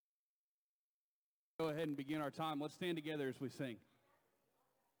Go ahead and begin our time. Let's stand together as we sing.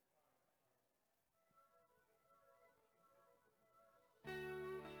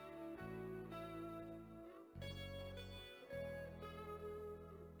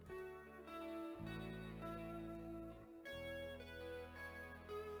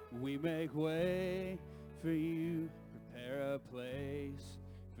 We make way for you, prepare a place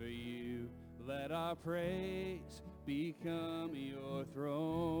for you. Let our praise become your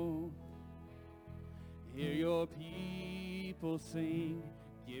throne. Hear your people sing,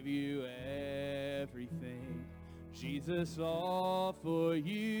 give you everything. Jesus, all for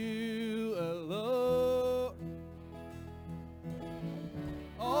you alone.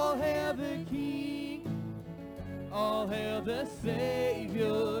 All hail the King, all hail the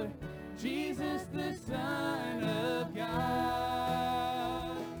Savior, Jesus the Son of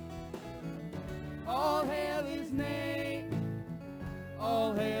God. All hail his name,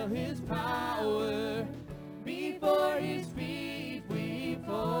 all hail his power. Before his feet we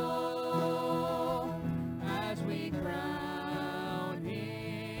fall as we crown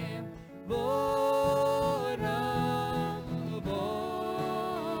him Lord of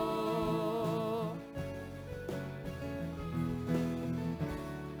all.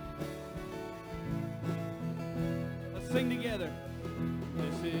 Let's sing together.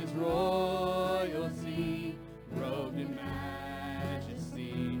 This is royalty, robed in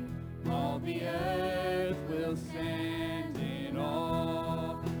majesty. All the earth will stand in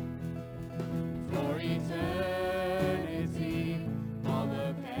awe. For eternity, all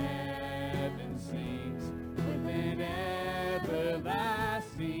of heaven sings with an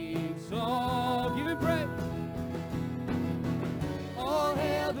everlasting song. Give it praise. All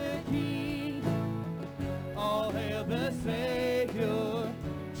hail the King, all hail the Savior,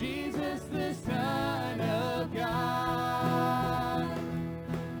 Jesus the Son of God.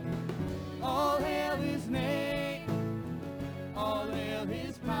 All hail his name, all hail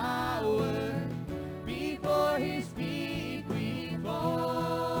his power. Before his feet we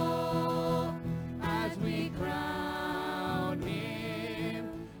fall as we crown him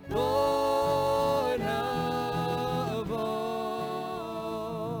Lord of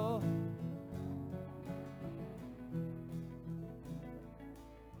all.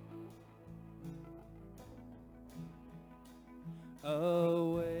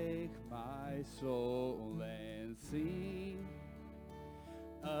 Awake my soul and sing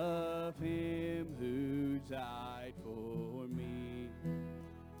of him who died for me,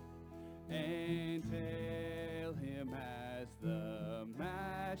 and hail him as the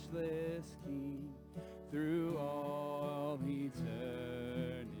matchless King through all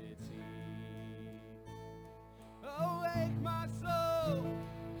eternity. Awake my soul,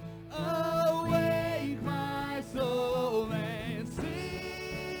 awake my soul, and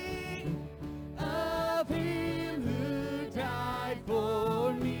sing of him who died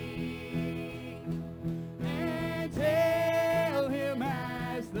for me, and hail him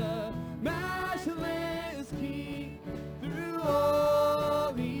as the matchless King through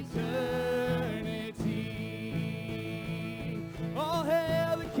all eternity. All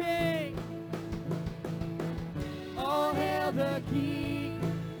hail the King, all hail the King,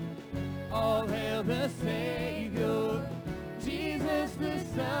 all hail the Savior, Jesus the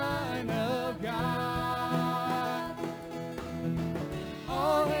Son of God.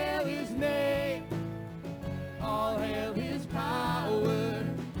 All hail his name, all hail his power.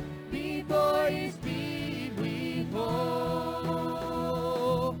 Before his feet we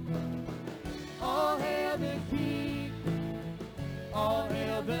fall. All hail the King, all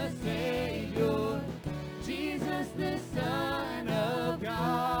hail the Savior, Jesus the Son of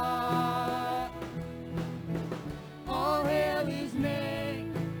God. All hail his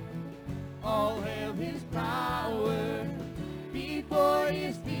name, all hail his power. Before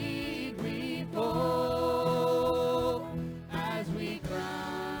his feet we fall as we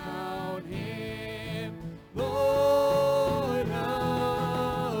crown him Lord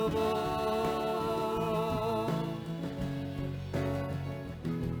of all.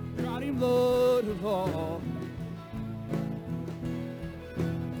 Crown him Lord of all.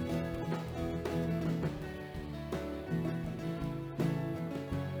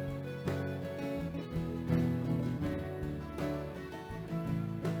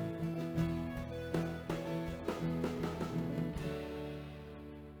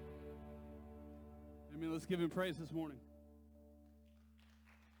 Amen. Let's give him praise this morning.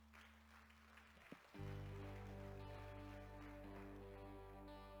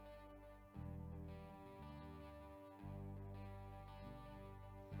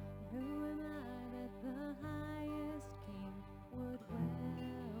 Who am I that the highest King would welcome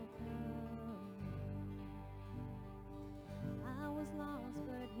me?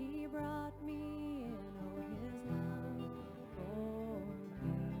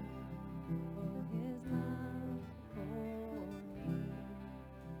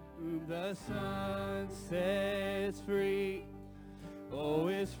 the Son sets free, oh,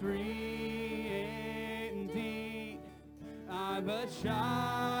 is free indeed. I'm a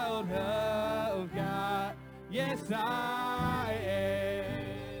child of God, yes I am.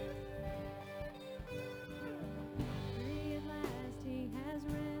 Free at last, he has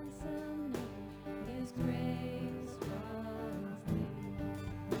ransomed me, his grace was me.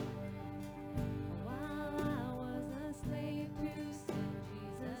 While I was a slave to sin,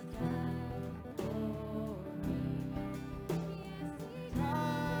 Jesus died for me. Yes, he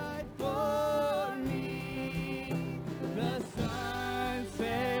Died for me, the Son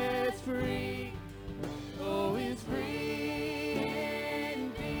sets free, oh, is free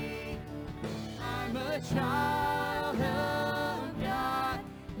indeed. I'm a child of God,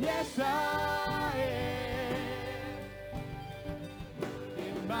 yes I am.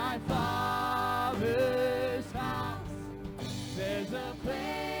 In my Father's house, there's a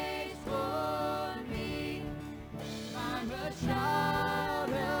place for me. I'm a child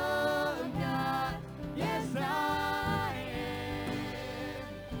of God, yes I am.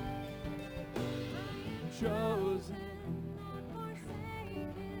 Chosen, not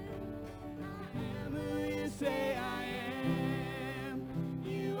forsaken. I am who you say I am.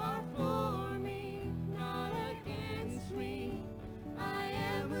 You are for me, not against me. I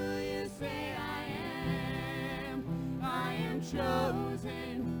am who you say I am. I am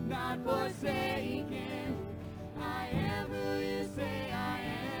chosen, not forsaken. I am who you say I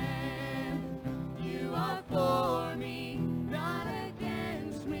am. You are for me, not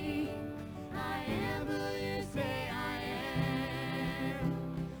against me. I am who you say I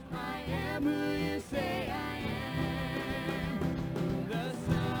am. I am who you say I am. The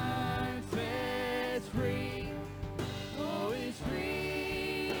Son sets free, oh, is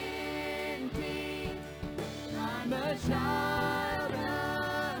free indeed. I'm a child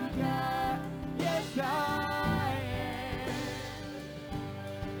of God, yes I am.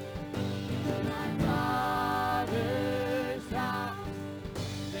 In my Father's house,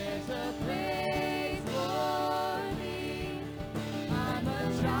 there's a place for me. I'm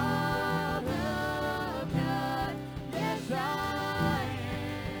a child of God, yes I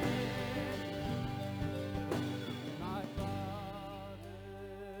am. My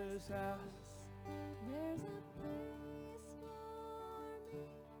Father's house, There's a place for me. I'm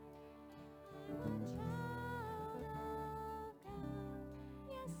a child of God.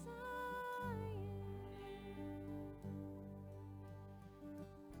 Yes, I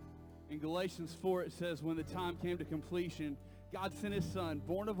am. in Galatians 4 it says, when the time came to completion, God sent his Son,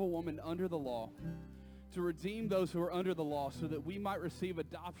 born of a woman under the law, to redeem those who are under the law, so that we might receive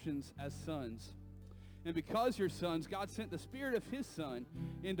adoptions as sons. And because you're sons, God sent the Spirit of his Son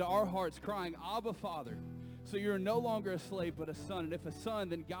into our hearts, crying, Abba, Father. So you're no longer a slave, but a son. And if a son,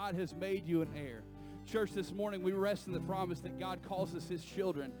 then God has made you an heir. Church, this morning we rest in the promise that God calls us his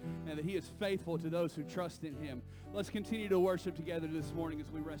children and that he is faithful to those who trust in him. Let's continue to worship together this morning as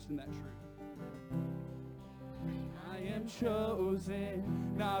we rest in that truth. I am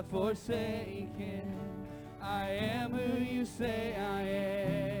chosen, not forsaken. I am who you say I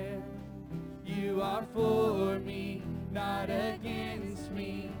am. You are for me, not against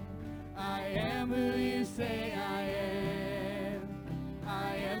me. I am who you say I am.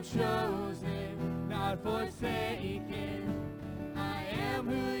 I am chosen, not forsaken. I am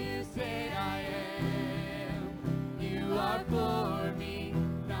who you say I am. You are for me,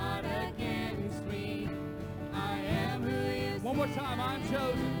 not against me. I am who you say. One more time, I'm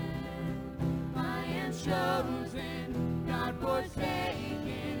chosen. I am chosen, not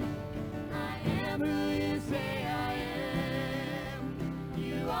forsaken. I am who you say I am.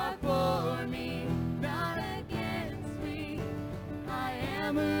 You are for me, not against me. I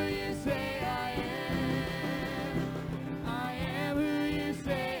am who you say I am. I am who you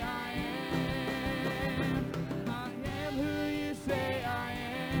say I am. I am who you say I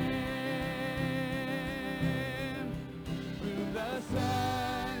am. Whom the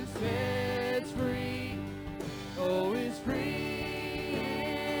Son sets free, oh, is free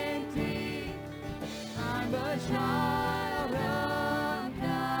indeed. I'm a child of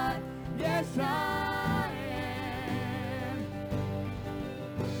God, yes I am.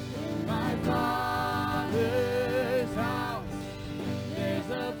 In my Father's house, there's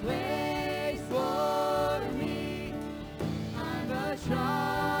a place for me. I'm a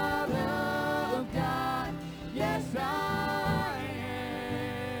child of God, yes I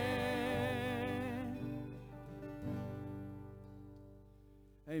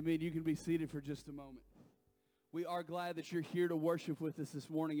am. Amen. You can be seated for just a moment. We are glad that you're here to worship with us this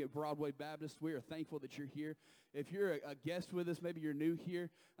morning at Broadway Baptist. We are thankful that you're here. If you're a guest with us, maybe you're new here,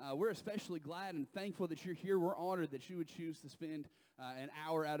 we're especially glad and thankful that you're here. We're honored that you would choose to spend an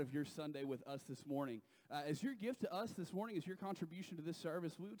hour out of your Sunday with us this morning. As your gift to us this morning, as your contribution to this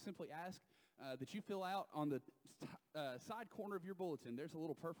service, we would simply ask that you fill out on the side corner of your bulletin. There's a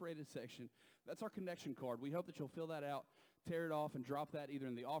little perforated section. That's our connection card. We hope that you'll fill that out, tear it off, and drop that either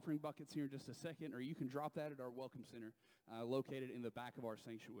in the offering buckets here in just a second, or you can drop that at our Welcome Center located in the back of our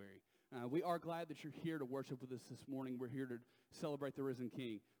sanctuary. We are glad that you're here to worship with us this morning. We're here to celebrate the risen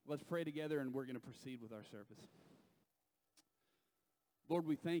King. Let's pray together, and we're going to proceed with our service. Lord,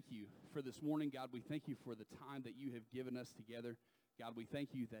 we thank you for this morning. God, we thank you for the time that you have given us together. God, we thank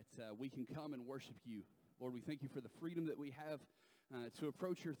you that we can come and worship you. Lord, we thank you for the freedom that we have to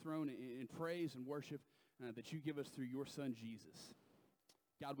approach your throne in praise and worship that you give us through your Son, Jesus.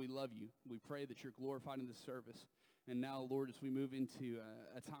 God, we love you. We pray that you're glorified in this service. And now, Lord, as we move into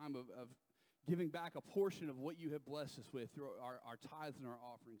a time of giving back a portion of what you have blessed us with through our tithes and our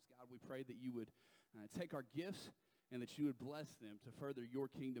offerings, God, we pray that you would take our gifts and that you would bless them to further your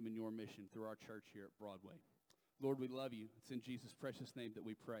kingdom and your mission through our church here at Broadway. Lord, we love you. It's in Jesus' precious name that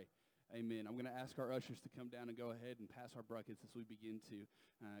we pray. Amen. I'm going to ask our ushers to come down and go ahead and pass our buckets as we begin to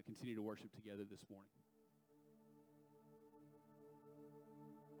continue to worship together this morning.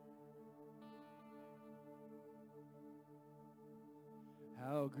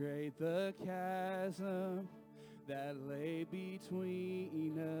 How great the chasm that lay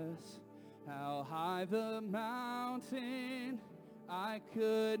between us, how high the mountain I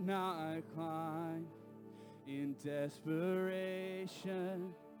could not climb. In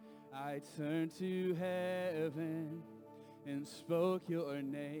desperation, I turned to heaven and spoke your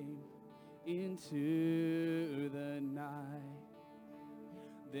name into the night.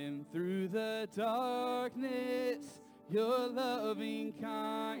 Then through the darkness, your loving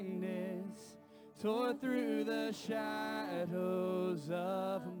kindness tore through the shadows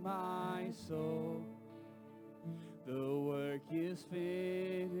of my soul. The work is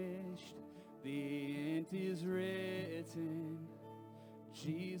finished, the end is written.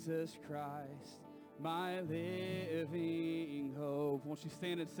 Jesus Christ, my living hope. Won't you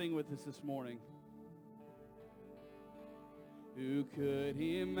stand and sing with us this morning? Who could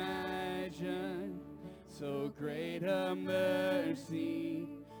imagine so great a mercy?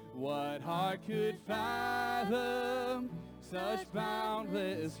 What heart could fathom such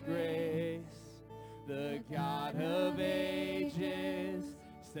boundless grace? The God of ages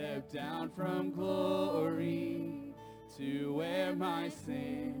stepped down from glory to wear my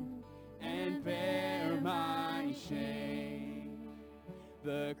sin and bear my shame.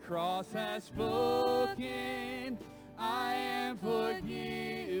 The cross has spoken, I am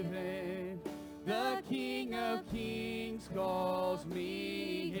forgiven. The King of Kings calls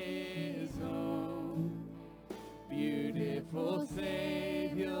me his own. Beautiful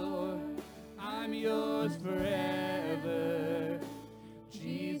Savior, I'm yours forever.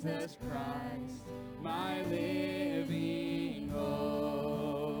 Jesus Christ, my living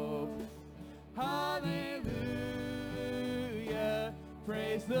hope. Hallelujah,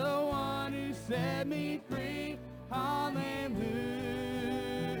 praise the one who set me free. Hallelujah,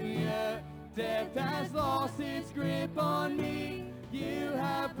 death has lost its grip on me. You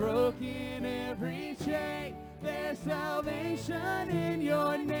have broken every chain. There's salvation in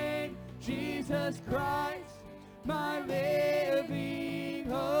your name. Jesus Christ, my living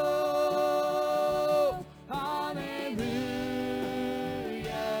hope. Hallelujah,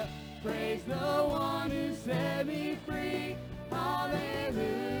 praise the one who set me free. Hallelujah,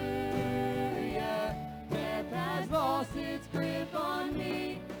 death has lost its grip on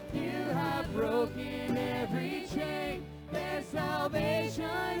me. You have broken every chain. There's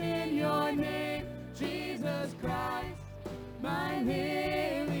salvation in your name. Jesus Christ, my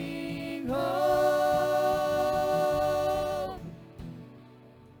living hope.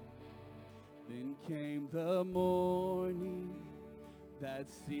 Then came the morning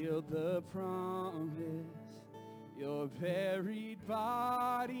that sealed the promise. Your buried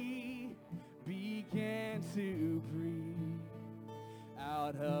body began to breathe.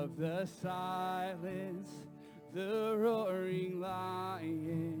 Out of the silence, the roaring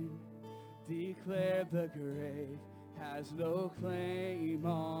lion declared the grave has no claim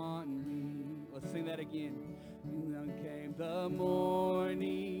on me. Let's sing that again. And then came the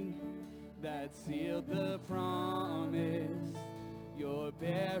morning that sealed the promise. Your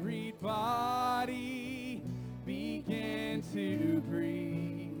buried body began to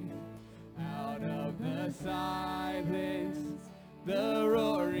breathe. Out of the silence, the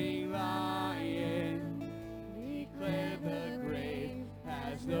roaring lion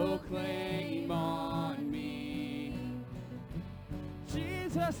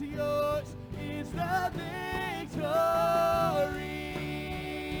Jesus, yours is the victory.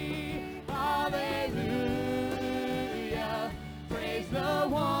 Hallelujah. Praise the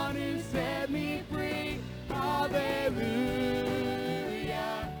one who set me free. Hallelujah.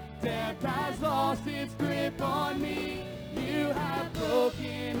 Death has lost its grip on me. You have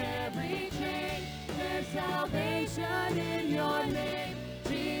broken every chain. There's salvation in your name,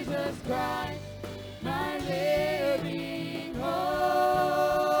 Jesus Christ, my living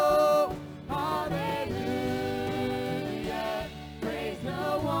hope. Hallelujah. Praise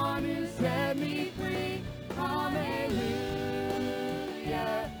the one who set me free. Hallelujah.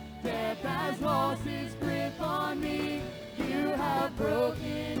 Death has lost its grip on me. You have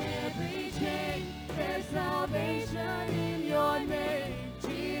broken every chain. There's salvation in your name,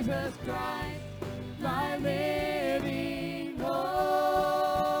 Jesus Christ, my living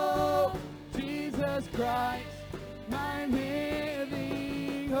hope. Jesus Christ, my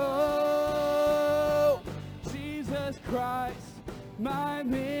living hope. Jesus Christ, my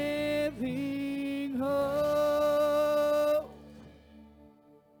living hope.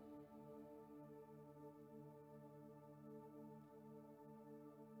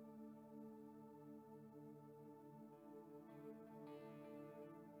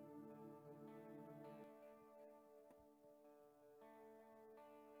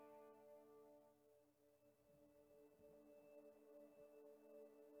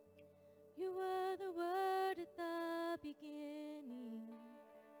 You were the Word at the beginning,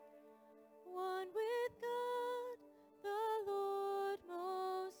 one with God, the Lord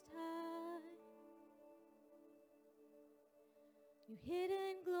Most High. You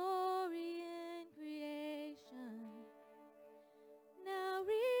hidden glory in creation, now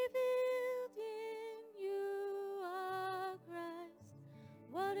revealed in you are Christ.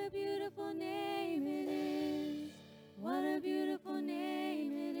 What a beautiful name it is. What a beautiful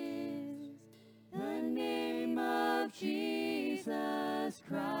name it is. The name of Jesus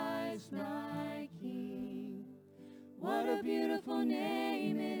Christ, my King. What a beautiful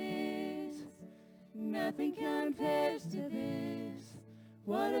name it is. Nothing compares to this.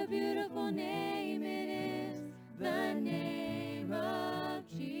 What a beautiful name it is. The name of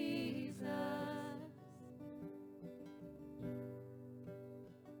Jesus.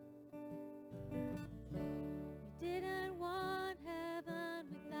 You didn't want heaven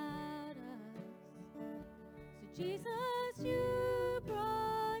without us. So Jesus, you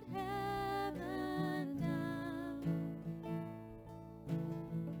brought heaven down.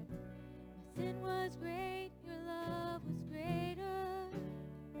 My sin was great, your love was greater.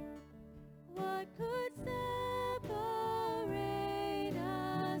 What could separate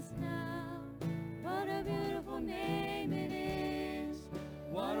us now? What a beautiful name it is.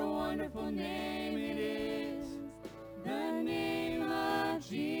 What a wonderful name it is. The name of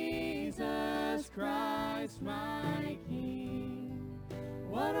Jesus Christ, my King.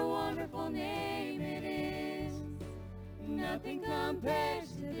 What a wonderful name it is. Nothing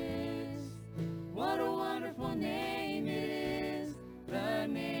compares to this. What a wonderful name it is. The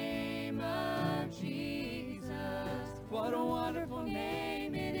name of Jesus. What a wonderful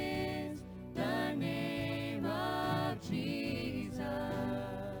name it is. The name of Jesus.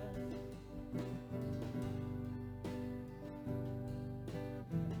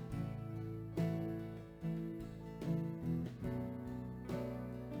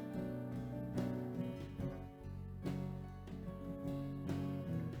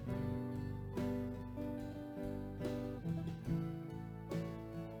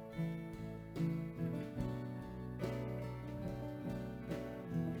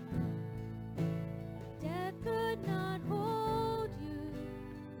 Death could not hold you,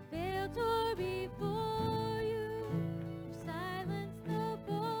 the veil tore before you. You silenced the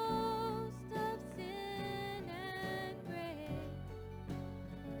boast of sin and grave.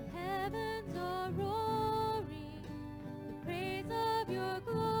 The heavens are roaring, the praise of your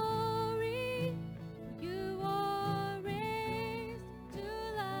glory. You are raised to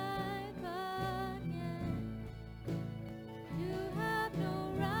life again. You have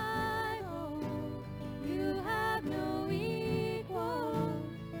no rival. You have no equal.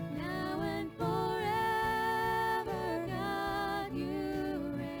 Now and forever, God,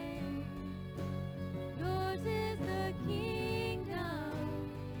 you reign. Yours is the kingdom.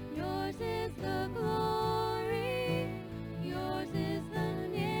 Yours is the glory. Yours is the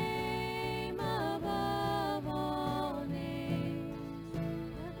name above all names.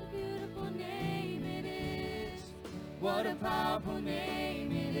 What a beautiful name it is. What a powerful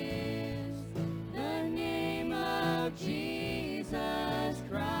name it is. The name of Jesus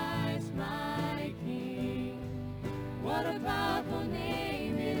Christ, my King. What a powerful name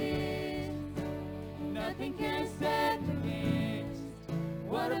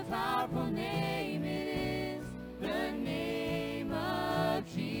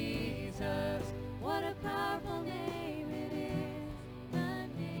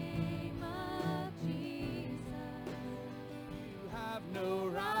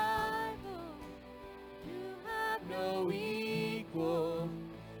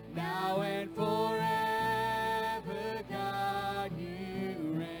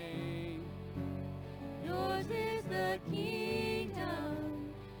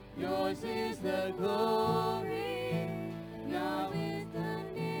the glory. Now is the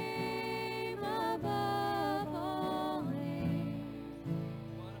name above all names.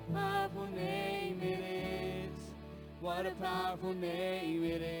 What a powerful name it is. What a powerful name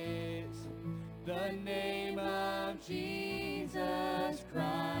it is. The name of Jesus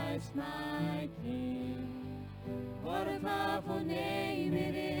Christ, my King. What a powerful name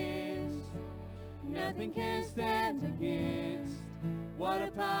it is. Nothing can stand against. What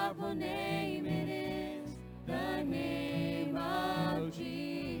a powerful name it is. The name of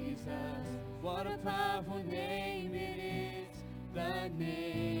Jesus. What a powerful name it is. The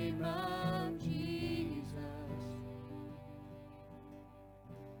name of Jesus.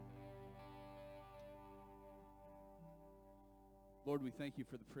 Lord, we thank you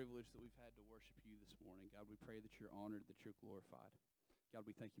for the privilege that we've had to worship you this morning. God, we pray that you're honored, that you're glorified. God,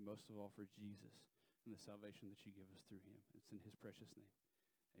 we thank you most of all for Jesus and the salvation that you give us through him. It's in his precious name.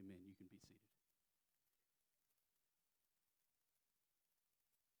 Amen. You can be seated.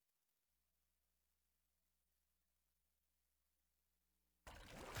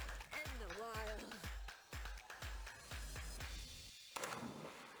 In the wild.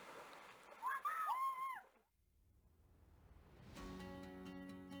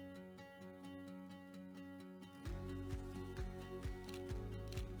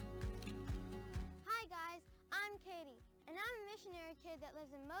 Hi guys, I'm Katie, and I'm a missionary kid that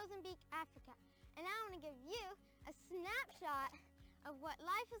lives in Mozambique, Africa. And I want to give you a snapshot of what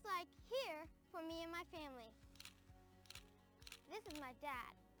life is like here for me and my family. This is my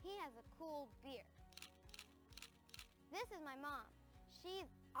dad. He has a cool beard. This is my mom. She's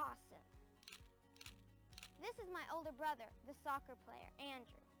awesome. This is my older brother, the soccer player,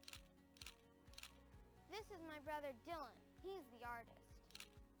 Andrew. This is my brother, Dylan. He's the artist.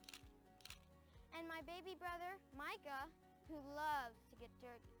 And my baby brother, Micah, who loves to get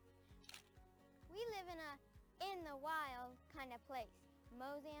dirty. We live in the wild kind of place,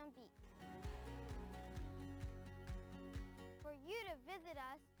 Mozambique. For you to visit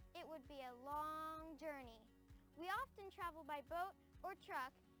us, it would be a long journey. We often travel by boat or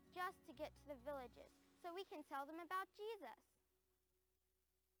truck just to get to the villages, so we can tell them about Jesus.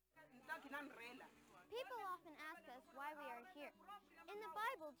 People often ask us why we are here. In the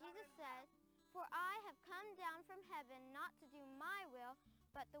Bible, Jesus says, "For I have come down from heaven not to do my will,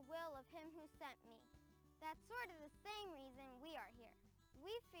 but the will of him who sent me." That's sort of the same reason we are here.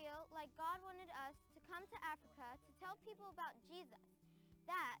 We feel like God wanted us to come to Africa to tell people about Jesus.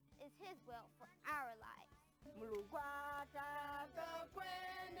 That is his will for our lives.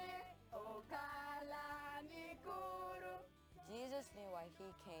 Jesus knew why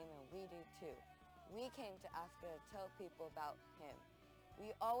he came, and we do too. We came to Africa to tell people about him.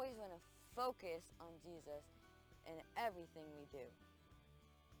 We always want to focus on Jesus in everything we do.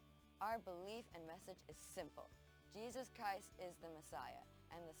 Our belief and message is simple. Jesus Christ is the Messiah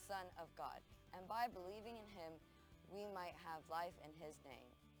and the Son of God, and by believing in him, we might have life in his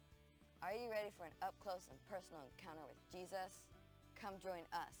name. Are you ready for an up-close and personal encounter with Jesus? Come join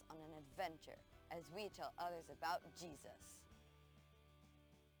us on an adventure as we tell others about Jesus.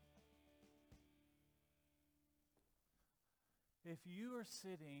 If you are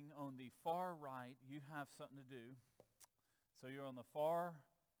sitting on the far right, you have something to do. So you're on the far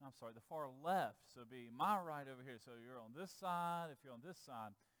left. So be my right over here. So you're on this side. If you're on this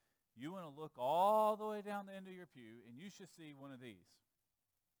side, you want to look all the way down the end of your pew, and you should see one of these.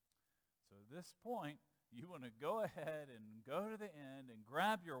 So at this point, you want to go ahead and go to the end and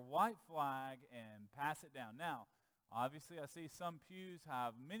grab your white flag and pass it down. Now, obviously, I see some pews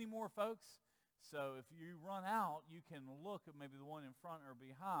have many more folks. So if you run out, you can look at maybe the one in front or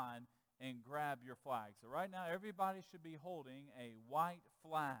behind and grab your flag. So right now, everybody should be holding a white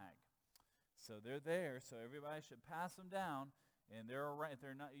flag. So they're there. So everybody should pass them down. And they're around. If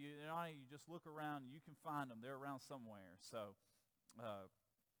they're not, you just look around. You can find them. They're around somewhere. So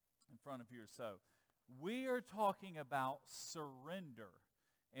in front of you. So we are talking about surrender.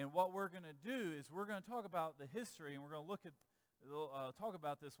 And what we're going to do is we're going to talk about the history, and we're going to look at talk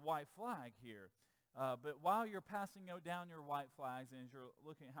about this white flag here. But while you're passing down your white flags and as you're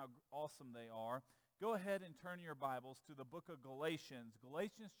looking at how awesome they are, go ahead and turn your Bibles to the book of Galatians.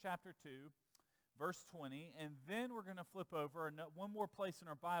 Galatians chapter 2, verse 20. And then we're going to flip over one more place in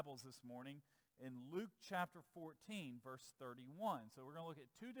our Bibles this morning in Luke chapter 14, verse 31. So we're going to look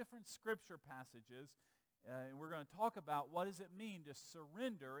at two different scripture passages. And we're going to talk about what does it mean to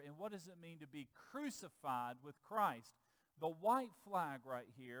surrender and what does it mean to be crucified with Christ. The white flag right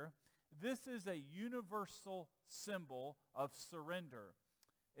here, this is a universal symbol of surrender.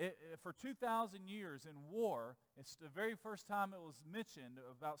 For 2,000 years in war, it's the very first time it was mentioned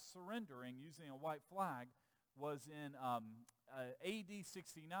about surrendering using a white flag was in AD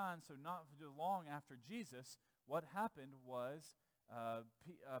 69, so not long after Jesus. What happened was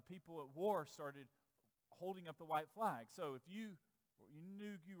people at war started holding up the white flag. So if you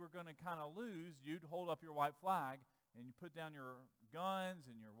knew you were going to kind of lose, you'd hold up your white flag and you put down your guns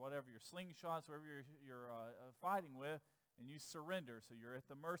and your whatever, your slingshots, whatever you're fighting with, and you surrender. So you're at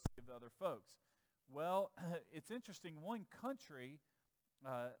the mercy of the other folks. Well, it's interesting. One country,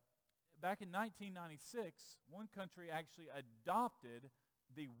 back in 1996, one country actually adopted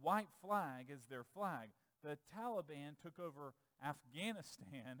the white flag as their flag. The Taliban took over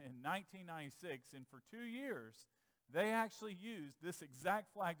Afghanistan in 1996, and for 2 years, they actually used this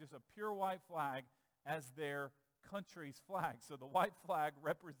exact flag, just a pure white flag, as their country's flag. So the white flag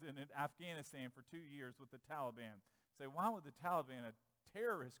represented Afghanistan for 2 years with the Taliban. Say, why would the Taliban, a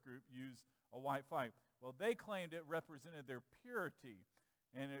terrorist group, use a white flag? Well, they claimed it represented their purity,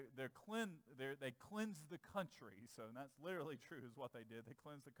 and they cleansed the country. So that's literally true, is what they did. They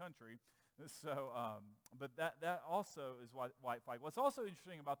cleansed the country. So, but that also is white flag. What's also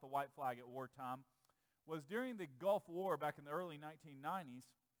interesting about the white flag at wartime was during the Gulf War back in the early 1990s,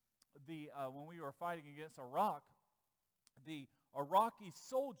 when we were fighting against Iraq, the Iraqi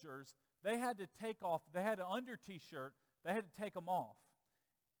soldiers, they had to take off, they had an under t-shirt, they had to take them off.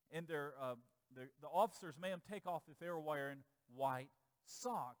 And the officers made them take off if they were wearing white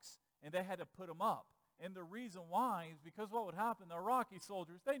socks, and they had to put them up. And the reason why is because what would happen, the Iraqi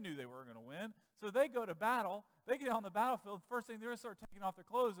soldiers, they knew they weren't going to win, so they go to battle, they get on the battlefield, the first thing they're going to start taking off their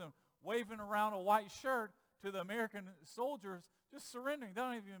clothes and waving around a white shirt to the American soldiers, just surrendering.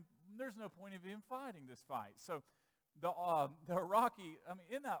 There's no point of even fighting this fight. So the Iraqi,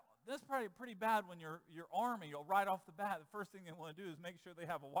 that's probably pretty bad when your army, right off the bat, the first thing they want to do is make sure they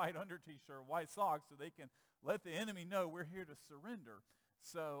have a white under t-shirt, white socks, so they can let the enemy know we're here to surrender.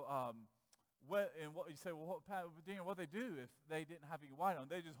 So, what you say, well, what they do if they didn't have any white on?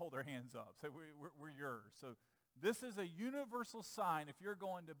 They just hold their hands up, say, we're yours. So this is a universal sign, if you're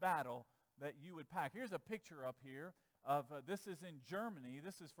going to battle, that you would pack. Here's a picture up here of, this is in Germany.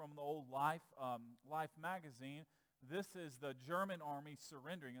 This is from the old Life magazine. This is the German army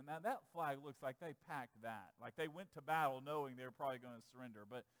surrendering. And now that flag looks like they packed that. Like they went to battle knowing they were probably going to surrender.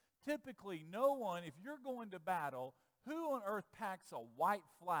 But typically no one, if you're going to battle, who on earth packs a white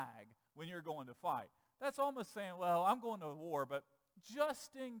flag when you're going to fight? That's almost saying, well, I'm going to war, but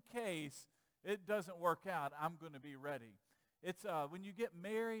just in case it doesn't work out, I'm going to be ready. It's when you get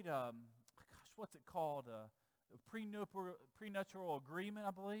married, what's it called? A prenuptial agreement,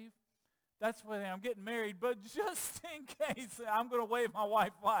 I believe. That's what I'm getting married, but just in case I'm going to wave my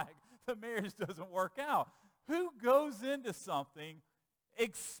white flag, the marriage doesn't work out. Who goes into something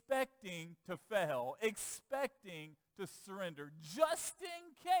expecting to fail, expecting to surrender, just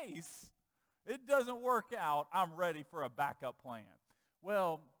in case it doesn't work out, I'm ready for a backup plan?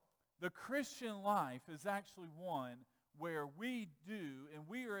 Well, the Christian life is actually one where we do and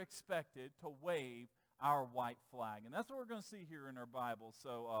we are expected to wave our white flag. And that's what we're going to see here in our Bible.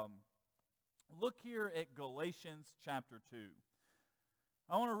 So look here at Galatians chapter 2.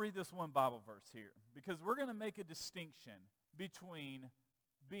 I want to read this one Bible verse here because we're going to make a distinction between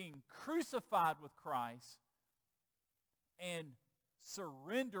being crucified with Christ and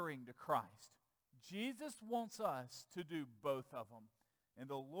surrendering to Christ. Jesus wants us to do both of them. And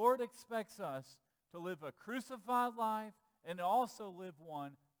the Lord expects us to live a crucified life and also live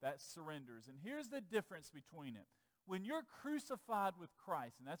one that surrenders. And here's the difference between it. When you're crucified with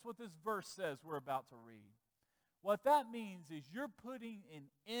Christ, and that's what this verse says we're about to read, what that means is you're putting an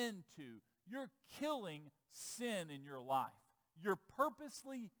end to, you're killing sin in your life. You're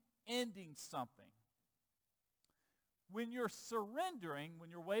purposely ending something. When you're surrendering, when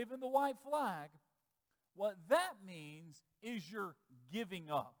you're waving the white flag, what that means is you're giving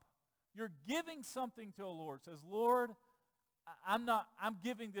up. You're giving something to the Lord. It says, Lord, I'm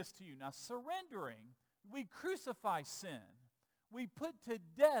giving this to you. Now, surrendering, we crucify sin. We put to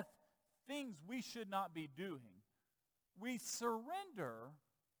death things we should not be doing. We surrender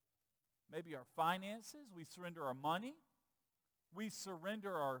maybe our finances. We surrender our money. We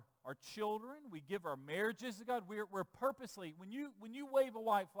surrender our children. We give our marriages to God. We're purposely, when you wave a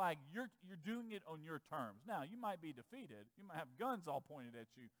white flag, you're doing it on your terms. Now, you might be defeated. You might have guns all pointed at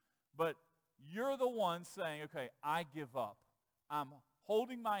you. But you're the one saying, okay, I give up. I'm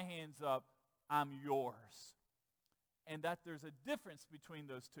holding my hands up. I'm yours. And that there's a difference between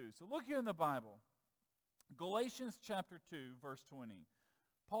those two. So look here in the Bible. Galatians chapter 2, verse 20.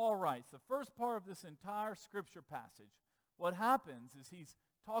 Paul writes, the first part of this entire scripture passage, what happens is he's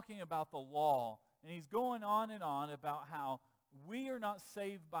talking about the law, and he's going on and on about how we are not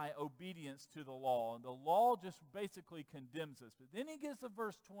saved by obedience to the law, and the law just basically condemns us. But then he gets to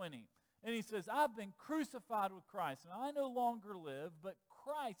verse 20, and he says, I've been crucified with Christ, and I no longer live, but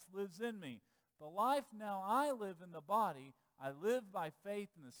Christ lives in me. The life now I live in the body, I live by faith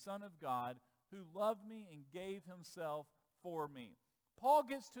in the Son of God, who loved me and gave himself for me. Paul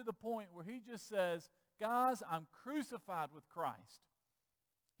gets to the point where he just says, guys, I'm crucified with Christ.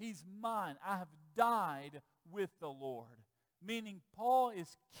 He's mine. I have died with the Lord. Meaning Paul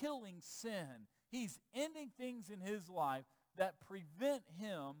is killing sin. He's ending things in his life that prevent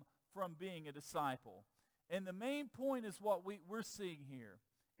him from being a disciple. And the main point is what we're seeing here,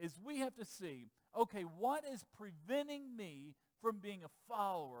 is we have to see, okay, what is preventing me from being a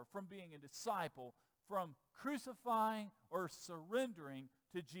follower, from being a disciple, from crucifying or surrendering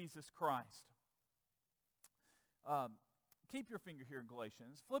to Jesus Christ? Keep your finger here in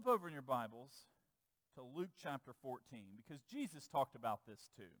Galatians. Flip over in your Bibles to Luke chapter 14, because Jesus talked about this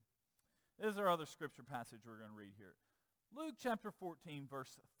too. This is our other scripture passage we're going to read here. Luke chapter 14,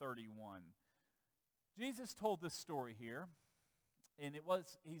 verse 31. Jesus told this story here, and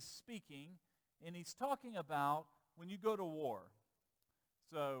he's speaking, and he's talking about when you go to war.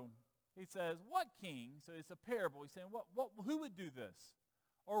 So he says, what king, so it's a parable, he's saying, who would do this?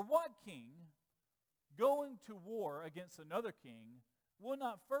 Or what king going to war against another king will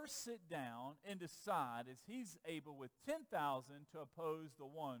not first sit down and decide as he's able with 10,000 to oppose the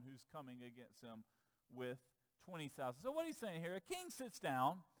one who's coming against him with 20,000. So what he's saying here, a king sits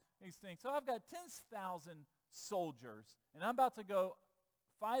down, and he's thinking, so I've got 10,000 soldiers, and I'm about to go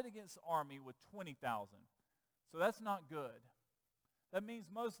fight against an army with 20,000. So that's not good. That means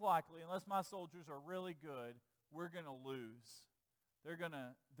most likely, unless my soldiers are really good, we're going to lose. They're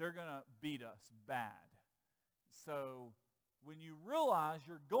gonna beat us bad. So when you realize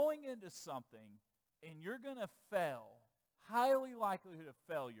you're going into something and you're going to fail, highly likelihood of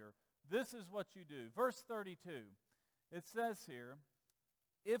failure, this is what you do. Verse 32, it says here,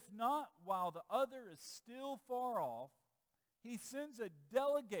 if not while the other is still far off, he sends a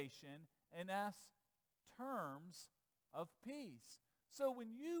delegation and asks terms of peace. So when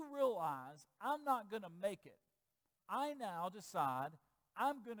you realize I'm not going to make it, I now decide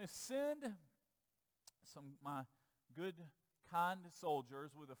I'm going to send my good, kind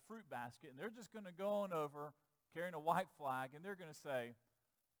soldiers with a fruit basket, and they're just going to go on over carrying a white flag, and they're going to say,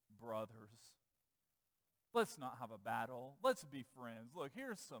 brothers, let's not have a battle. Let's be friends. Look,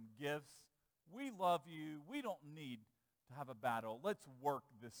 here's some gifts. We love you. We don't need to have a battle. Let's work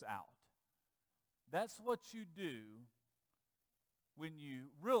this out. That's what you do when you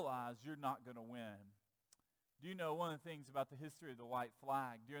realize you're not going to win. Do you know one of the things about the history of the white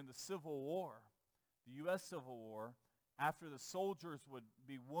flag? During the Civil War, the U.S. Civil War, after the soldiers would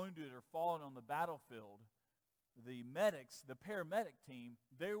be wounded or fallen on the battlefield, the medics, the paramedic team,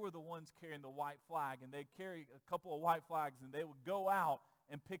 they were the ones carrying the white flag, and they'd carry a couple of white flags, and they would go out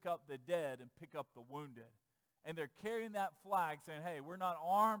and pick up the dead and pick up the wounded. And they're carrying that flag saying, hey, we're not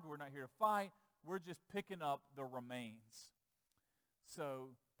armed, we're not here to fight, we're just picking up the remains. So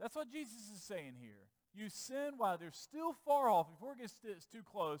that's what Jesus is saying here. You sin while they're still far off. Before it gets too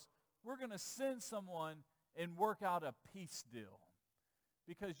close, we're going to send someone and work out a peace deal,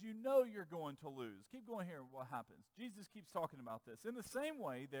 because you know you're going to lose. Keep going here, what happens. Jesus keeps talking about this. In the same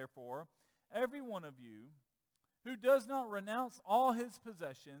way, therefore, every one of you who does not renounce all his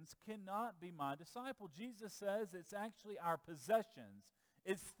possessions cannot be my disciple. Jesus says it's actually our possessions.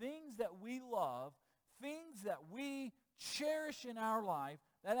 It's things that we love, things that we cherish in our life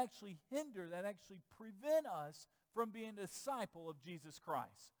that actually hinder, that actually prevent us from being a disciple of Jesus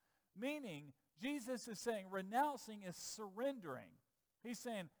Christ. Meaning, Jesus is saying renouncing is surrendering. He's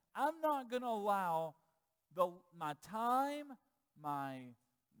saying, I'm not going to allow my time,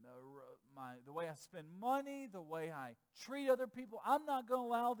 the way I spend money, the way I treat other people, I'm not going to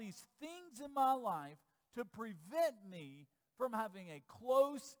allow these things in my life to prevent me from having a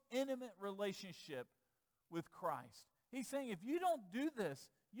close, intimate relationship with Christ. He's saying, if you don't do this,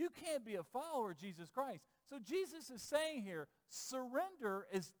 you can't be a follower of Jesus Christ. So Jesus is saying here, surrender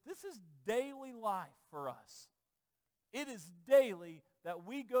this is daily life for us. It is daily that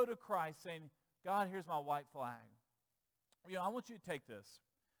we go to Christ saying, God, here's my white flag. You know, I want you to take this.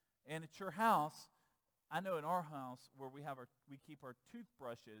 And at your house, I know in our house where we keep our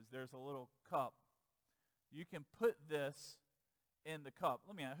toothbrushes, there's a little cup. You can put this in the cup.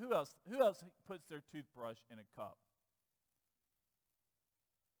 Let me ask, who else puts their toothbrush in a cup?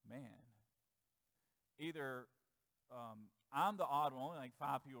 Man. Either I'm the odd one, like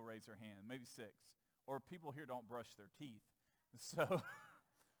 5 people raise their hand, maybe 6. Or people here don't brush their teeth. So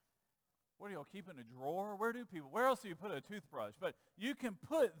what do y'all keep in a drawer? Where else do you put a toothbrush? But you can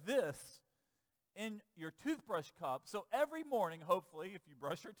put this in your toothbrush cup. So every morning, hopefully, if you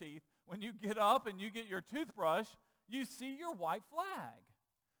brush your teeth, when you get up and you get your toothbrush, you see your white flag.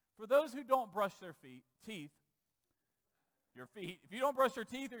 For those who don't brush their teeth, if you don't brush your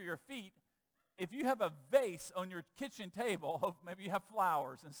teeth or your feet, if you have a vase on your kitchen table, maybe you have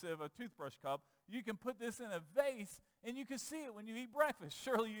flowers instead of a toothbrush cup, you can put this in a vase and you can see it when you eat breakfast.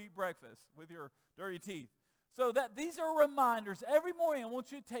 Surely you eat breakfast with your dirty teeth. So that these are reminders. Every morning I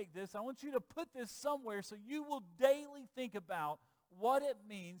want you to take this. I want you to put this somewhere so you will daily think about what it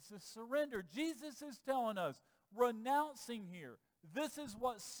means to surrender. Jesus is telling us, renouncing here. This is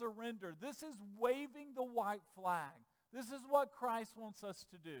what surrender. This is waving the white flag. This is what Christ wants us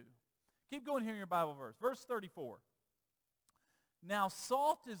to do. Keep going here in your Bible verse. Verse 34. Now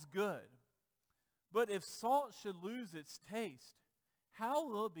salt is good, but if salt should lose its taste, how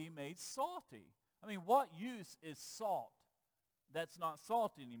will it be made salty? I mean, what use is salt that's not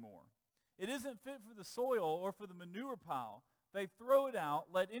salt anymore? It isn't fit for the soil or for the manure pile. They throw it out.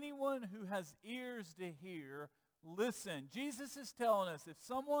 Let anyone who has ears to hear listen. Jesus is telling us if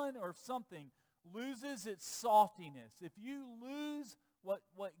someone or something loses its saltiness, if you lose what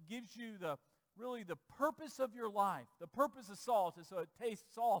gives you the purpose of your life, the purpose of salt is so it tastes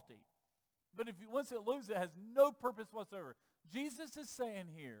salty. But once it loses it has no purpose whatsoever. Jesus is saying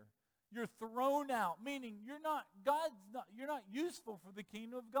here, you're thrown out, meaning you're not useful for the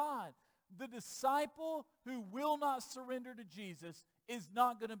kingdom of God. The disciple who will not surrender to Jesus is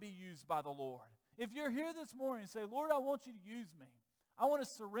not going to be used by the Lord. If you're here this morning and say, Lord, I want you to use me. I want to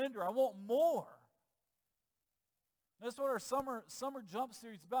surrender. I want more. That's what our summer jump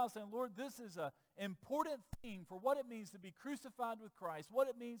series is about, saying, Lord, this is an important thing for what it means to be crucified with Christ, what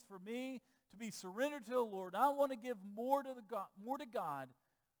it means for me to be surrendered to the Lord. I want to give more to God.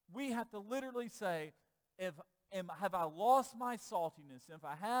 We have to literally say, have I lost my saltiness? If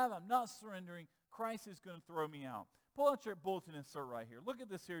I have, I'm not surrendering. Christ is going to throw me out. Pull out your bulletin insert right here. Look at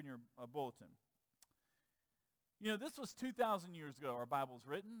this here in your bulletin. You know, this was 2,000 years ago our Bible's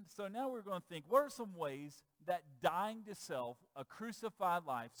written. So now we're going to think, what are some ways that dying to self, a crucified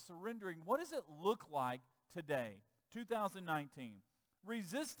life, surrendering, what does it look like today, 2019?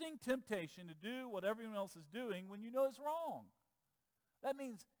 Resisting temptation to do what everyone else is doing when you know it's wrong. That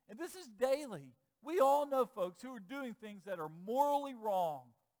means, and this is daily, we all know folks who are doing things that are morally wrong.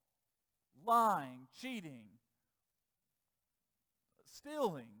 Lying, cheating,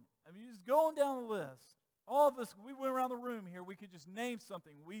 stealing. I mean, just going down the list. All of us, we went around the room here, we could just name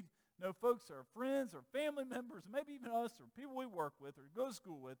something. We know folks are friends or family members, maybe even us or people we work with or go to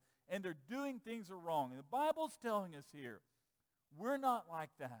school with, and they're doing things that are wrong. And the Bible's telling us here, we're not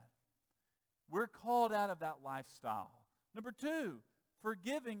like that. We're called out of that lifestyle. Number 2,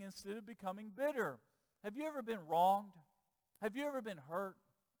 forgiving instead of becoming bitter. Have you ever been wronged? Have you ever been hurt?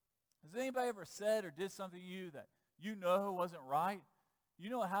 Has anybody ever said or did something to you that you know wasn't right? You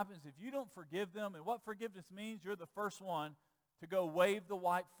know what happens if you don't forgive them, and what forgiveness means, you're the first one to go wave the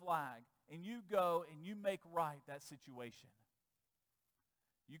white flag, and you go and you make right that situation.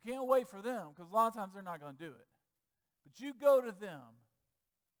 You can't wait for them, because a lot of times they're not going to do it. But you go to them,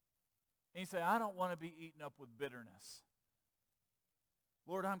 and you say, I don't want to be eaten up with bitterness.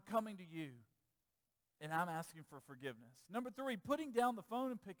 Lord, I'm coming to you, and I'm asking for forgiveness. Number 3, putting down the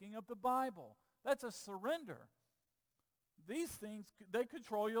phone and picking up the Bible. That's a surrender. These things, they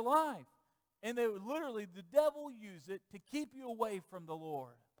control your life. And they would literally, the devil use it to keep you away from the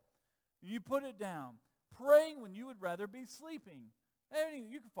Lord. You put it down. Praying when you would rather be sleeping.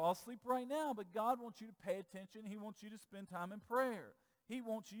 You can fall asleep right now, but God wants you to pay attention. He wants you to spend time in prayer. He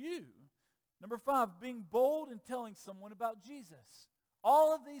wants you. Number 5, being bold and telling someone about Jesus.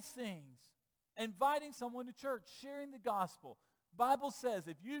 All of these things. Inviting someone to church, sharing the gospel. Bible says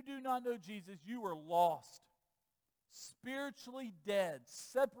if you do not know Jesus, you are lost. Spiritually dead,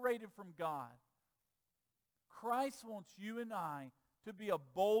 separated from God. Christ wants you and I to be a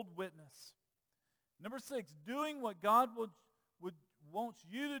bold witness. Number 6, doing what God wants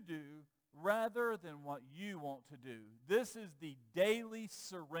you to do rather than what you want to do. This is the daily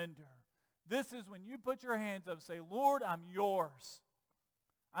surrender. This is when you put your hands up and say, Lord, I'm yours.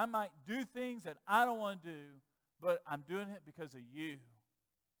 I might do things that I don't want to do, but I'm doing it because of you.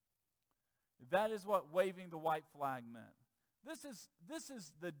 That is what waving the white flag meant. This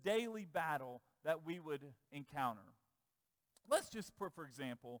is the daily battle that we would encounter. Let's just put, for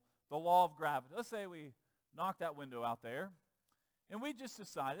example, the law of gravity. Let's say we knock that window out there, and we just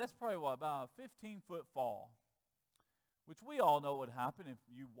decide, that's probably about a 15-foot fall, which we all know would happen if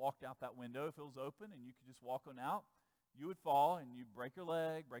you walked out that window, if it was open, and you could just walk on out. you would fall and you'd break your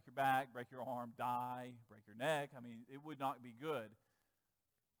leg, break your back, break your arm, die, break your neck. I mean, it would not be good.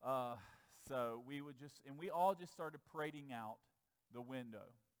 So we all just started parading out the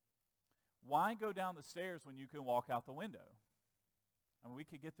window. Why go down the stairs when you can walk out the window? I mean, we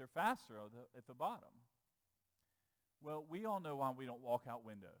could get there faster at the bottom. Well, we all know why we don't walk out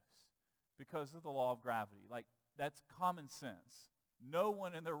windows. Because of the law of gravity. Like, that's common sense. No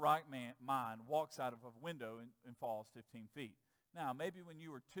one in their right mind walks out of a window and falls 15 feet. Now, maybe when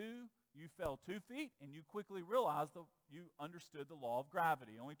you were 2, you fell 2 feet, and you quickly realized you understood the law of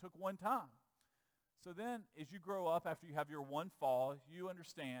gravity. It only took one time. So then, as you grow up, after you have your one fall, you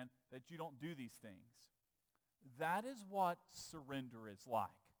understand that you don't do these things. That is what surrender is like.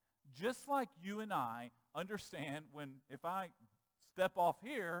 Just like you and I understand if I step off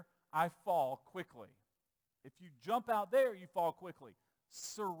here, I fall quickly. If you jump out there, you fall quickly.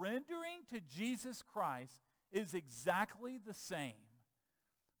 Surrendering to Jesus Christ is exactly the same.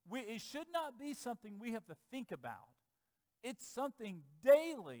 It should not be something we have to think about. It's something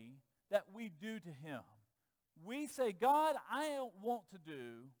daily that we do to him. We say, God, I want to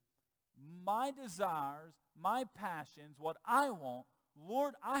do my desires, my passions, what I want.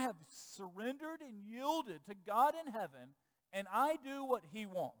 Lord, I have surrendered and yielded to God in heaven, and I do what he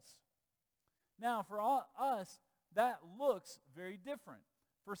wants. Now, for us, that looks very different.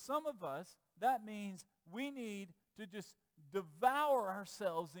 For some of us, that means we need to just devour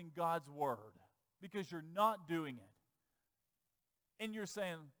ourselves in God's word because you're not doing it. And you're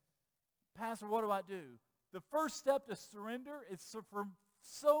saying, Pastor, what do I do? The first step to surrender is for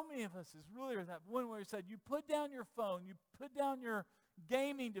so many of us is really that one where he said, you put down your phone, you put down your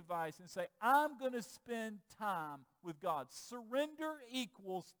gaming device and say, I'm going to spend time with God. Surrender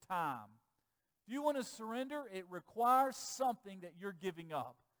equals time. If you want to surrender, it requires something that you're giving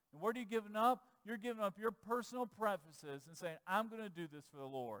up. And what are you giving up? You're giving up your personal preferences and saying, I'm going to do this for the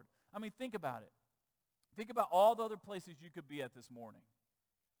Lord. I mean, think about it. Think about all the other places you could be at this morning.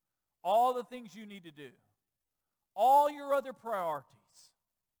 All the things you need to do. All your other priorities.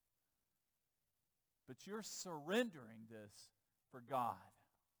 But you're surrendering this for God.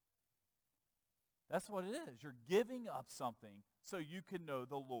 That's what it is. You're giving up something so you can know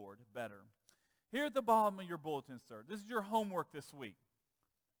the Lord better. Here at the bottom of your bulletin, sir, this is your homework this week.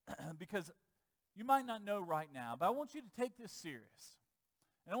 Because you might not know right now, but I want you to take this serious.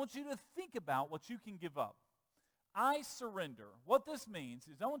 And I want you to think about what you can give up. I surrender. What this means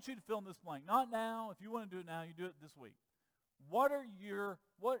is I want you to fill in this blank. Not now. If you want to do it now, you do it this week. What you're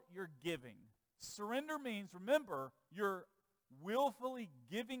giving. Surrender means, remember, you're willfully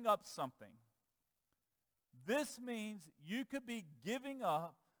giving up something. This means you could be giving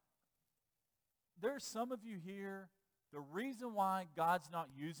up. There's some of you here, the reason why God's not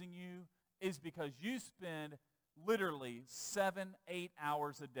using you is because you spend literally 7-8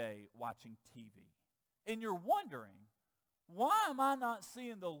 hours a day watching TV. And you're wondering, why am I not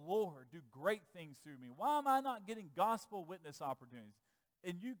seeing the Lord do great things through me? Why am I not getting gospel witness opportunities?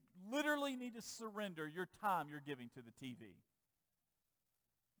 And you literally need to surrender your time you're giving to the TV.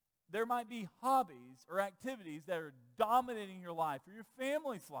 There might be hobbies or activities that are dominating your life or your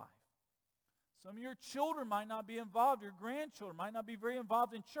family's life. Some of your children might not be involved. Your grandchildren might not be very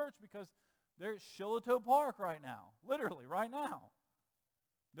involved in church because they're at Shiloh Park right now, literally right now.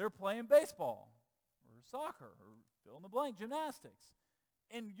 They're playing baseball or soccer or fill in the blank, gymnastics.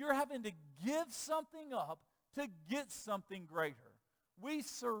 And you're having to give something up to get something greater. We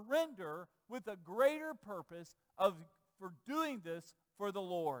surrender with a greater purpose for doing this for the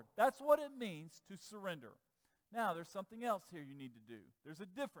Lord. That's what it means to surrender. Now, there's something else here you need to do. There's a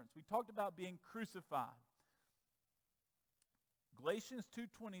difference. We talked about being crucified. Galatians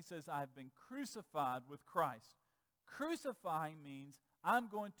 2:20 says, I have been crucified with Christ. Crucifying means I'm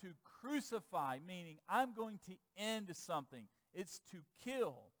going to crucify, meaning I'm going to end something. It's to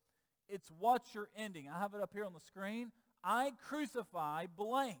kill. It's what you're ending. I have it up here on the screen. I crucify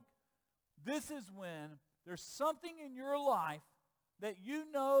blank. This is when there's something in your life that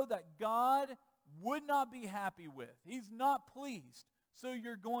you know that God would not be happy with. He's not pleased. So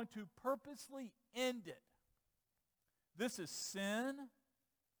you're going to purposely end it. This is sin.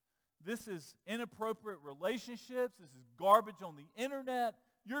 This is inappropriate relationships. This is garbage on the internet.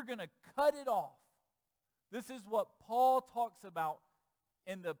 You're going to cut it off. This is what Paul talks about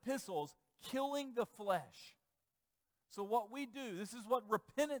in the epistles, killing the flesh. So what we do, this is what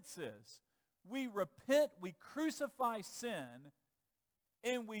repentance is. We repent, we crucify sin,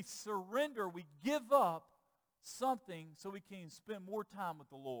 and we surrender, we give up something so we can spend more time with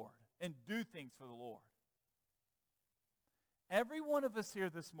the Lord and do things for the Lord. Every one of us here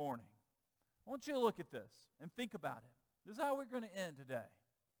this morning, I want you to look at this and think about it. This is how we're going to end today.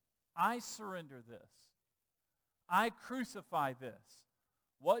 I surrender this. I crucify this.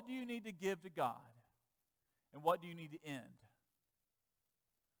 What do you need to give to God? And what do you need to end?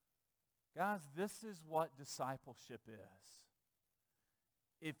 Guys, this is what discipleship is.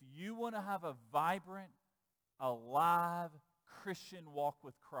 If you want to have a vibrant, alive Christian walk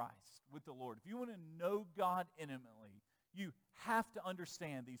with Christ, with the Lord, if you want to know God intimately, you have to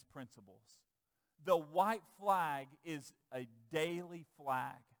understand these principles. The white flag is a daily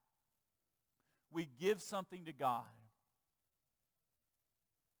flag. We give something to God.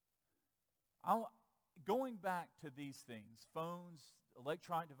 Going back to these things, phones,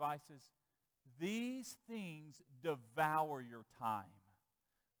 electronic devices, these things devour your time.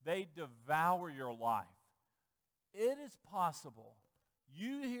 They devour your life. It is possible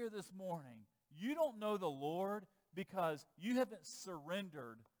you here this morning, you don't know the Lord because you haven't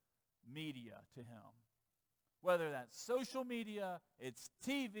surrendered media to Him. Whether that's social media, it's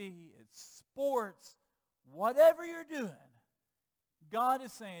TV, it's sports, whatever you're doing, God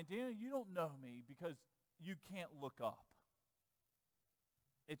is saying, Daniel, you don't know me because you can't look up.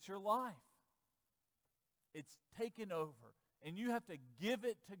 It's your life. It's taken over, and you have to give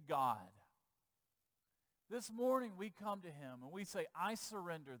it to God. This morning we come to Him and we say, I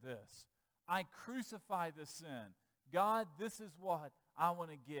surrender this. I crucify this sin. God, this is what I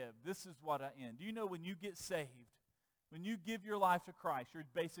want to give. This is what I end. Do you know when you get saved, when you give your life to Christ, you're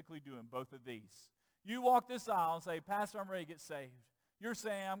basically doing both of these. You walk this aisle and say, Pastor, I'm ready to get saved. You're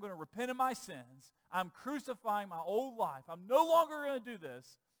saying, I'm going to repent of my sins. I'm crucifying my old life. I'm no longer going to do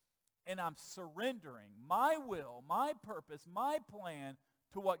this. And I'm surrendering my will, my purpose, my plan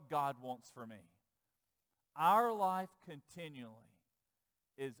to what God wants for me. Our life continually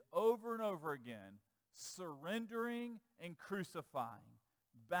is over and over again surrendering and crucifying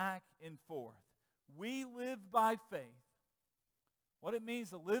back and forth. We live by faith. What it means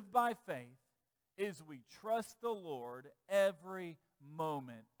to live by faith is we trust the Lord every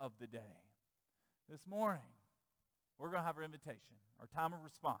moment of the day. This morning, we're going to have our invitation, our time of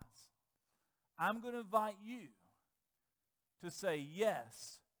response. I'm going to invite you to say,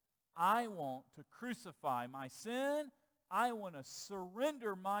 yes, I want to crucify my sin. I want to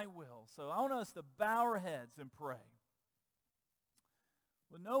surrender my will. So I want us to bow our heads and pray.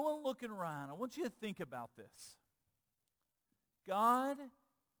 With no one looking around, I want you to think about this. God,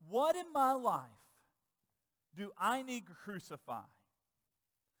 what in my life do I need to crucify?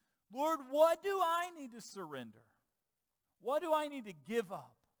 Lord, what do I need to surrender? What do I need to give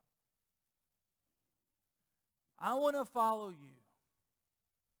up? I want to follow you.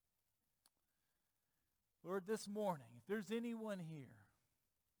 Lord, this morning, if there's anyone here,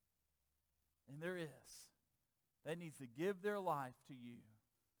 and there is, that needs to give their life to you,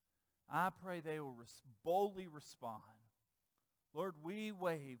 I pray they will boldly respond. Lord, we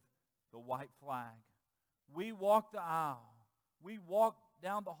wave the white flag. We walk the aisle. We walk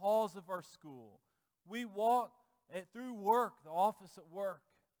down the halls of our school. We walk through work, the office at work,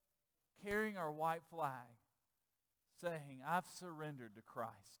 carrying our white flag, saying, I've surrendered to Christ.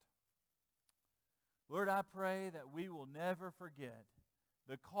 Lord, I pray that we will never forget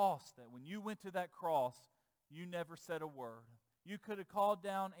the cost that when you went to that cross, you never said a word. You could have called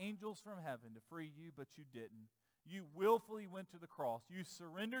down angels from heaven to free you, but you didn't. You willfully went to the cross. You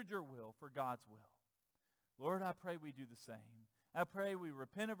surrendered your will for God's will. Lord, I pray we do the same. I pray we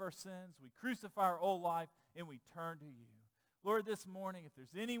repent of our sins, we crucify our old life, and we turn to you. Lord, this morning, if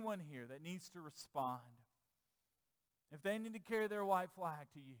there's anyone here that needs to respond, if they need to carry their white flag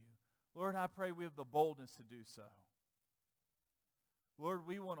to you, Lord, I pray we have the boldness to do so. Lord,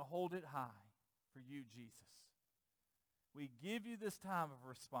 we want to hold it high for you, Jesus. We give you this time of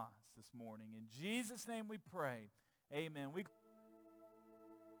response this morning. In Jesus' name we pray. Amen.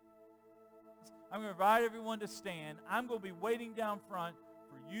 I'm going to invite everyone to stand. I'm going to be waiting down front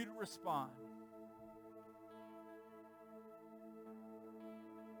for you to respond.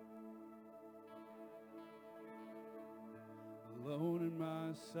 Alone in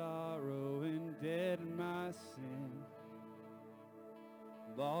my sorrow and dead in my sin,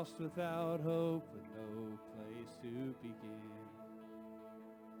 lost without hope with no place to begin.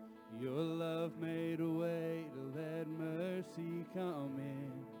 Your love made a way to let mercy come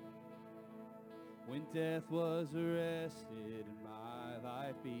in. When death was arrested and my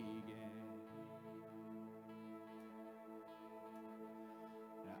life began.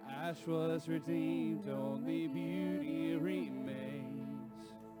 Now ash was redeemed, only beauty remains.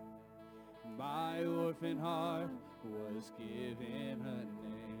 My orphan heart was given a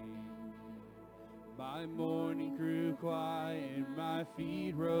name. My mourning grew quiet, my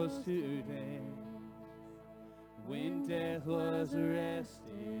feet rose to dance. when death was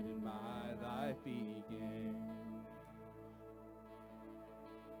arrested and my life began.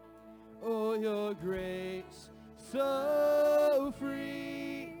 Oh, your grace so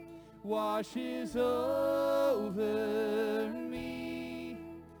free washes over me.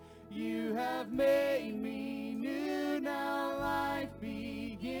 You have made me new, now life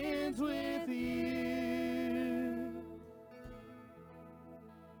begins with you.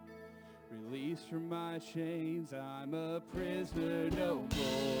 Released from my chains, I'm a prisoner no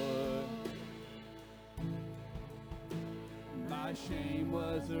more. My shame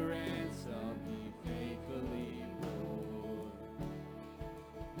was a ransom he faithfully bore.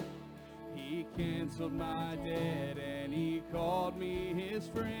 He canceled my debt and he called me his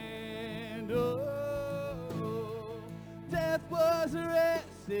friend. Oh, death was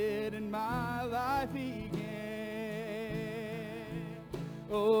arrested and my life began.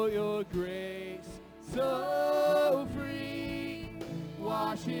 Oh, your grace so free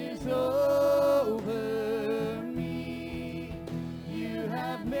washes over me. You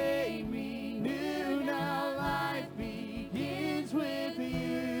have made me new, now life begins with you.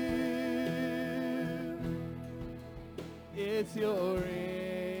 It's your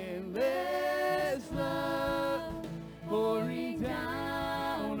endless love pouring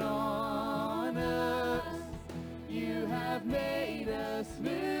down on us. You have made us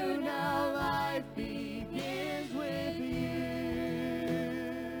new, now life begins with you.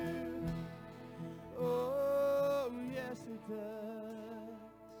 Oh, yes it does.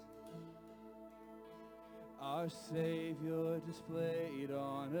 Our Savior displayed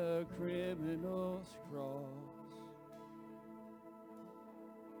on a criminal's cross.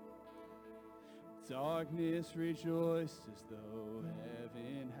 Darkness rejoiced as though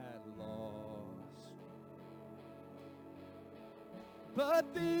heaven had lost.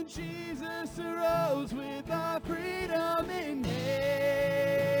 But then Jesus arose with our freedom in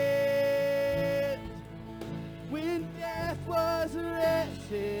hand. When death was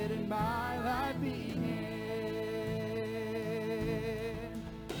arrested and my life began.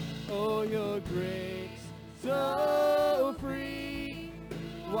 Oh, your grace so free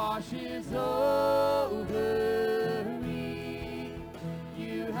washes over me.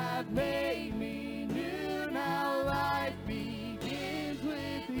 You have made me new, now life begins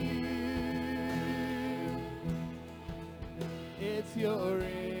with you. It's your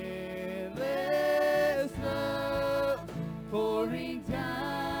endless love pouring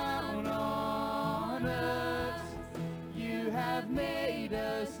down on us. You have made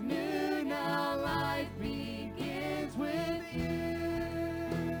us new, now life begins with you.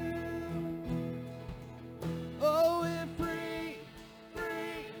 Oh, we're free,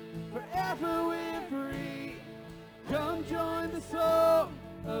 free, forever we're free. Come join the song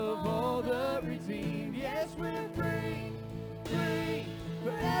of all the redeemed. Yes, we're free, free,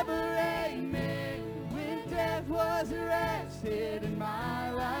 forever, amen. When death was arrested and my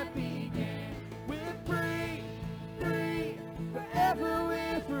life began. We're free, free, forever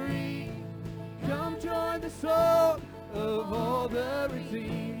we're free. Come join the song of all the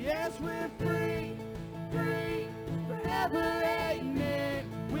redeemed. Yes, we're free, free, forever, amen.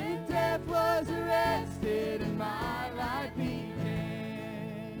 When death was arrested and my life began.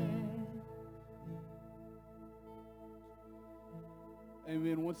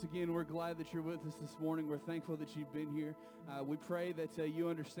 Amen. Once again, we're glad that you're with us this morning. We're thankful that you've been here. We pray that you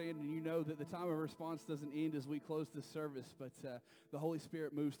understand and you know that the time of response doesn't end as we close this service, but the Holy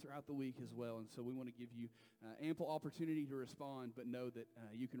Spirit moves throughout the week as well. And so we want to give you ample opportunity to respond, but know that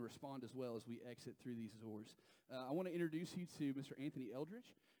you can respond as well as we exit through these doors. I want to introduce you to Mr. Anthony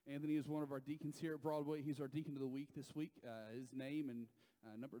Eldridge. Anthony is one of our deacons here at Broadway. He's our deacon of the week this week. His name and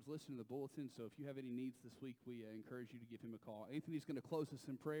number is listed in the bulletin, so if you have any needs this week, we encourage you to give him a call. Anthony's going to close us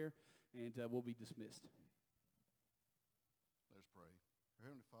in prayer, and we'll be dismissed. Let us pray. Our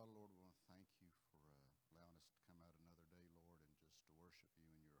Heavenly Father, Lord, we want to thank you for allowing us to come out another day, Lord, and just to worship you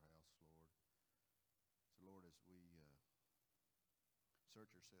in your house, Lord. So, Lord, as we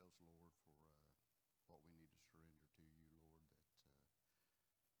search ourselves, Lord, for what we need to surrender to you, Lord, that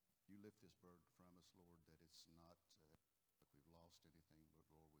you lift this burden from us, Lord, that it's not like we've lost anything, but,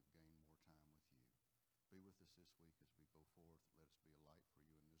 Lord, we've gained more time with you. Be with us this week as we go forth. Let us be a light for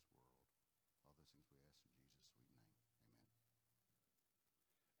you in this world. All those things we ask in Jesus' sweet name.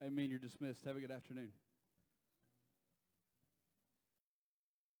 Amen. Amen. You're dismissed. Have a good afternoon.